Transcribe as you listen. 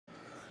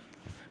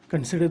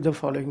Consider the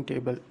following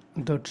table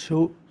that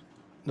show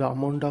the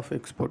amount of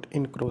export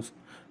in crores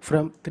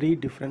from three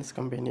different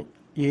companies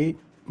A,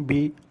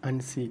 B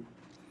and C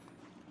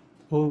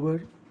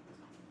over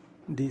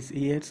these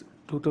years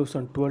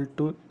 2012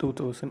 to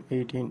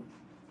 2018.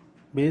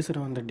 Based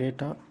on the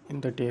data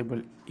in the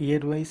table,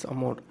 year-wise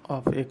amount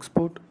of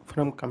export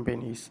from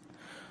companies,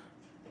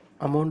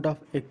 amount of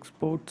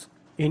exports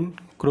in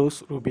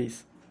crores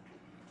rupees.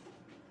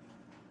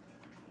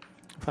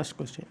 First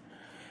question,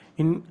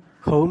 in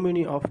how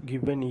many of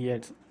given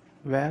years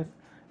were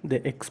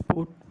the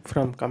export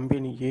from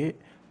company A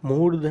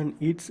more than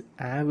its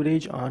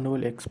average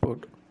annual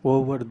export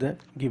over the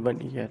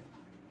given year?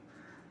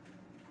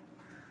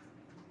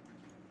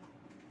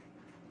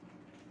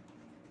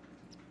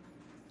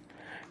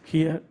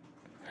 Here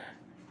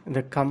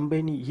the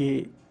company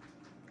A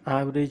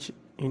average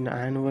in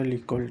annual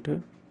equal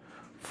to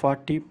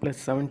 40 plus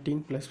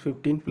 17 plus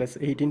 15 plus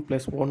 18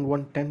 plus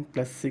 110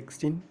 plus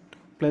 16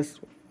 plus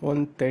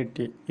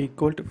 130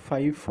 equal to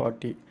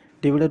 540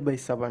 divided by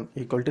 7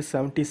 equal to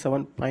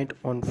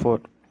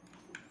 77.14.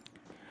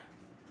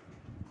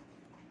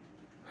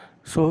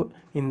 So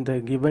in the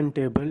given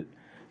table,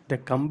 the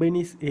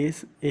company's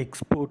A's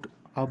export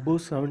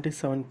above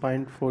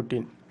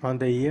 77.14 on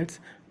the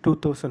years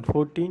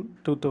 2014,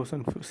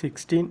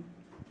 2016,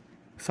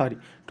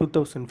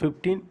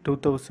 2015,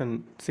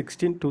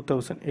 2016,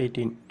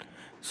 2018.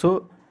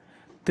 So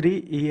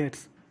 3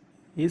 years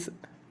is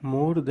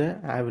more the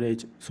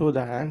average. So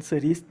the answer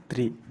is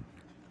 3.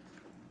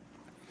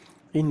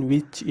 In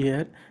which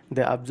year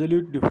the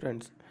absolute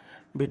difference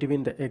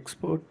between the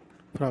export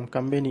from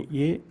company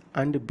A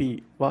and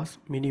B was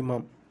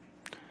minimum?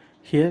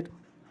 Here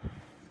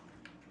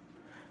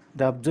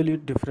the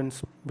absolute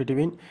difference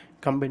between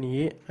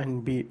company A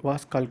and B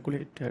was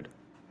calculated.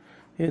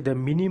 Here the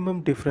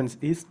minimum difference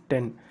is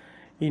 10.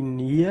 In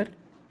year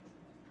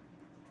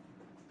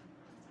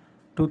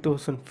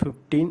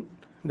 2015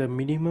 the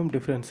minimum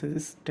difference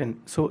is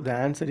 10. So the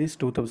answer is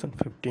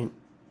 2015.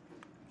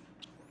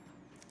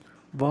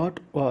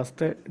 What was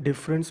the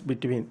difference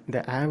between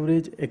the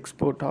average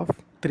export of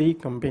three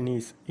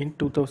companies in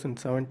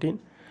 2017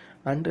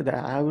 and the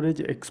average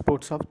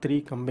exports of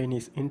three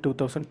companies in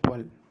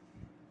 2012?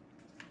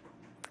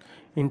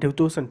 In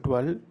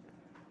 2012,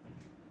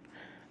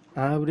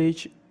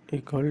 average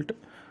equal to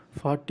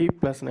 40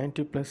 plus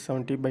 90 plus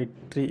 70 by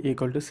 3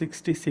 equal to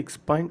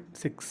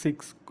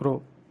 66.66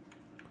 crore.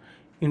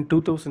 In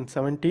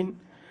 2017,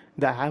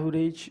 the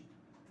average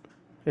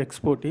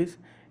export is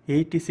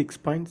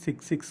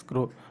 86.66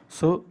 crore.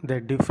 So the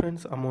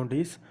difference amount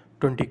is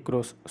 20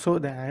 crores. So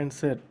the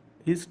answer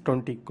is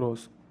 20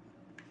 crores.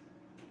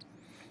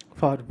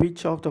 For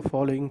which of the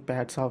following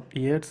pairs of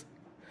years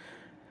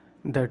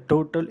the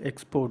total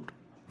export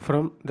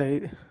from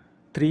the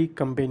three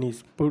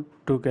companies put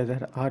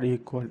together are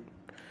equal?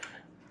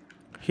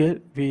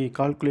 Here we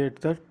calculate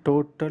the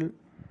total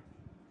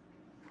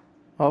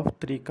of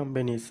three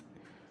companies.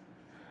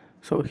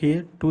 So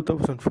here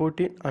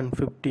 2014 and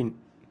 15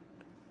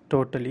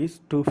 total is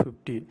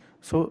 250.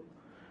 So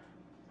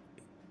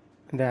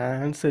the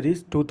answer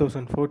is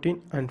 2014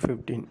 and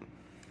 15.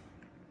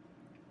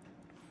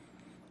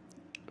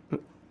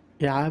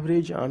 The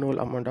average annual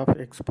amount of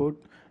export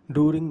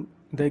during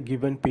the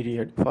given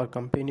period for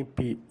company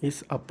P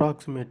is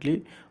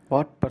approximately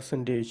what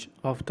percentage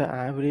of the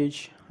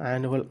average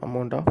annual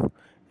amount of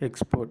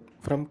export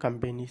from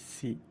company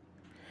C?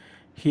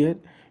 Here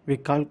we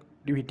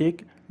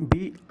take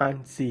B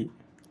and C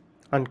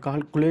and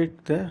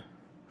calculate the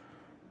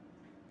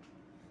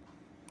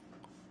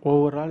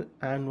overall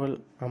annual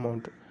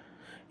amount.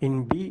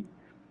 In B,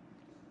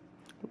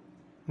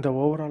 the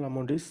overall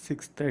amount is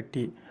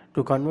 630.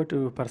 To convert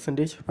to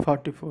percentage,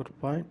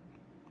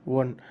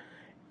 44.1.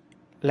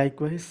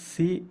 Likewise,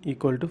 C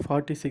equal to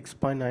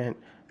 46.9.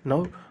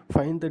 Now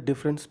find the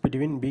difference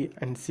between B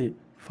and C.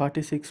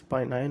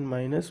 46.9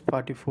 minus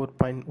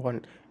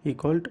 44.1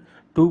 equal to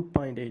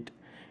 2.8.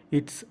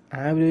 It's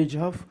average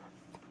of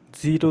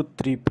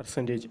 0.3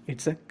 percentage.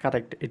 It's a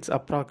correct, it's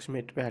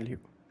approximate value,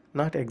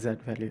 not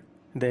exact value.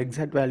 The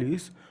exact value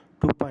is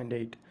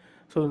 2.8.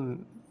 So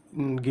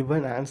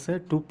given answer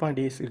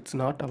 2.8 it's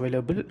not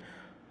available,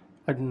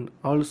 and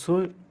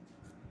also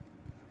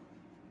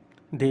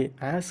they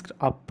asked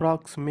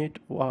approximate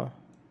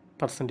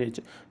percentage.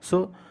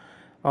 So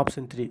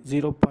option 3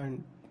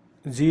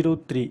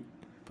 0.03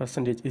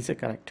 percentage is a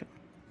correct.